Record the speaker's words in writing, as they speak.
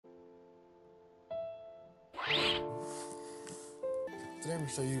Let me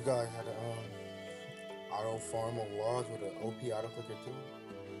show you guys how to auto farm on walls with an OP auto clicker too.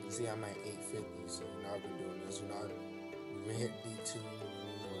 You see I'm at 850, so I've been doing this. We hit D2,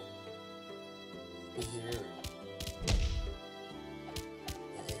 hit here,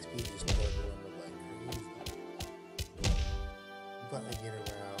 and XP just start doing it like crazy. You probably get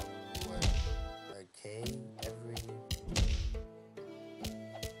around what, a K every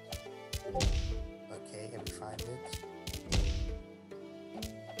 5 hits.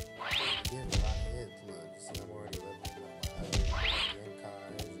 Yeah, 5 hits. Look, see, I'm already leveling up my game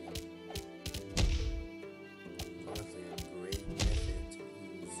cards. Honestly, a great method to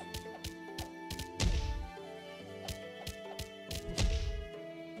use.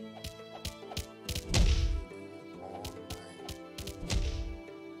 All night.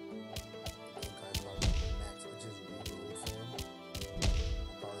 Game cards probably max. I just reroll for him.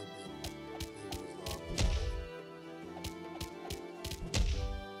 I've probably been here as long as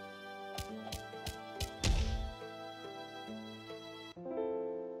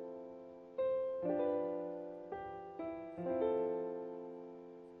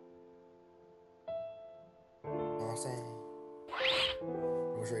you know what I'm saying?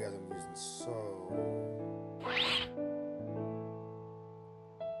 I'm sure you guys are using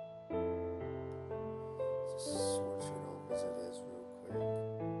switch it over to this real quick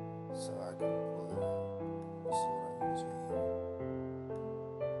so I can pull it up. Let's see what I use here.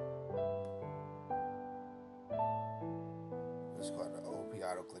 It's called the OP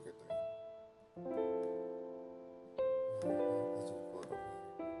Auto Clicker 3. Let's just pull it over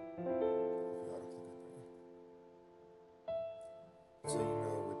here. OP Auto Clicker 3. So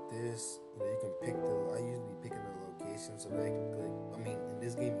with this, you can pick I usually be picking the location so that I can click. I mean, in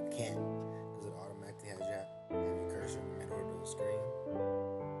this game you can't because it automatically has your cursor in the middle of the screen.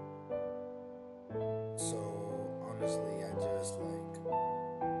 So honestly, I just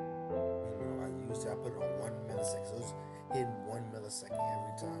I put it on 1 millisecond. So it's hitting 1 millisecond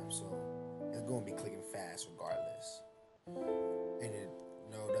every time. So it's gonna be clicking fast regardless. And it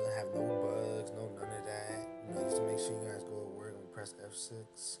doesn't have no bugs, none of that. Just to make sure you guys go to work and press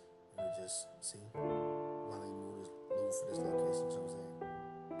F6 and just see while they move for this location. You know what I'm saying?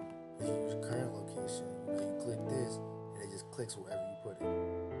 If you use current location, you click this and it just clicks wherever you put it.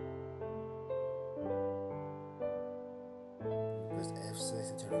 You press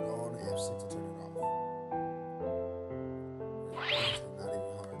F6 to turn it on, and F6 to turn it off. It's not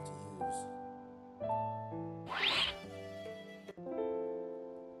even hard to use.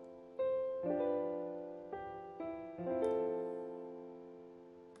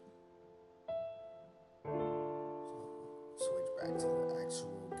 Switch back to the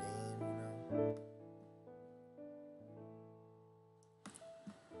actual game,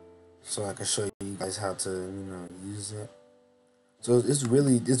 so I can show you guys how to, use it. So it's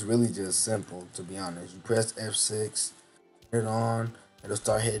really just simple, to be honest. You press F6, turn it on, it'll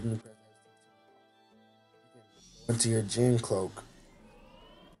start hitting. Go into your gym cloak.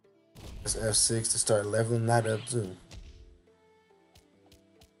 Press F6 to start leveling that up too.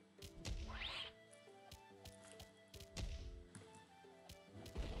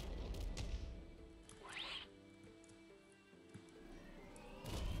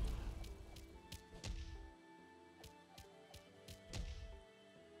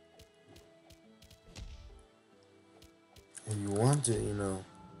 If you want to,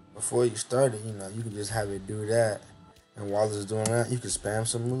 before you start it, you can just have it do that. And while it's doing that, you can spam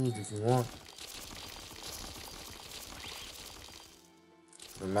some moves if you want.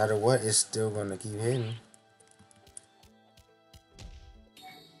 No matter what, it's still gonna keep hitting.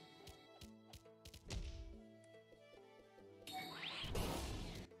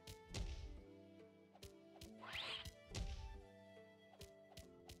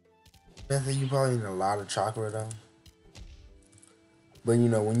 I think you probably need a lot of chakra though. But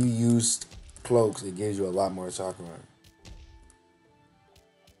when you use cloaks, it gives you a lot more chakra.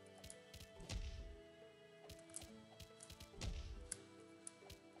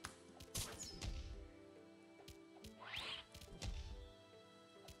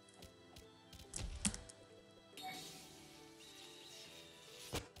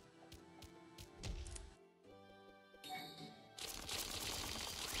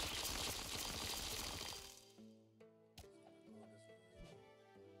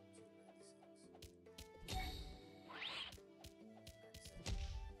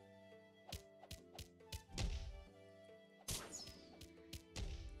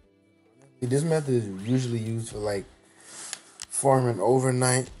 This method is usually used for farming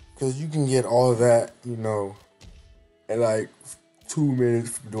overnight because you can get all of that, in 2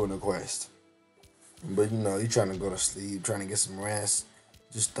 minutes from doing a quest. But you're trying to go to sleep, trying to get some rest.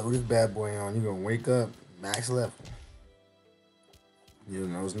 Just throw this bad boy on. You're gonna wake up max level. You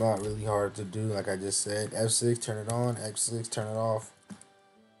know, it's not really hard to do. Like I just said, F6, turn it on. F6, turn it off.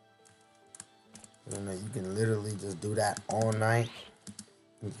 You know, you can literally just do that all night.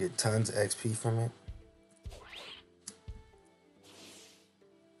 You get tons of XP from it.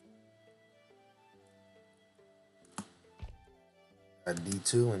 Got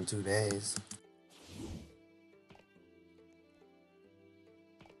D2 in 2 days.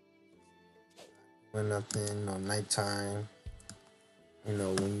 When nothing, no nighttime. You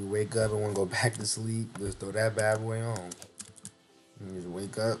know, when you wake up and want to go back to sleep, just throw that bad boy on. You just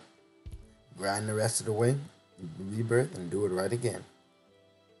wake up, grind the rest of the way, rebirth, and do it right again.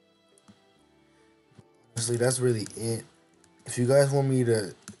 Honestly, that's really it. If you guys want me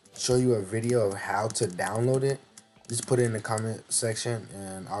to show you a video of how to download it, just put it in the comment section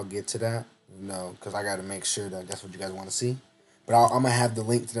and I'll get to that. You know, because I got to make sure that that's what you guys want to see. But I'm going to have the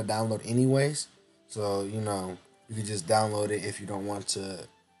link to the download anyways. So, you know, you can just download it if you don't want to,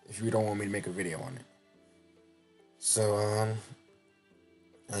 if you don't want me to make a video on it. So,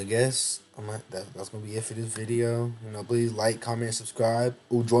 I guess that's gonna be it for this video. You know, please like, comment, subscribe.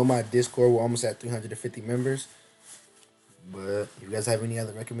 Ooh, join my Discord. We're almost at 350 members. But if you guys have any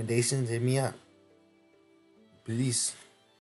other recommendations, hit me up. Peace.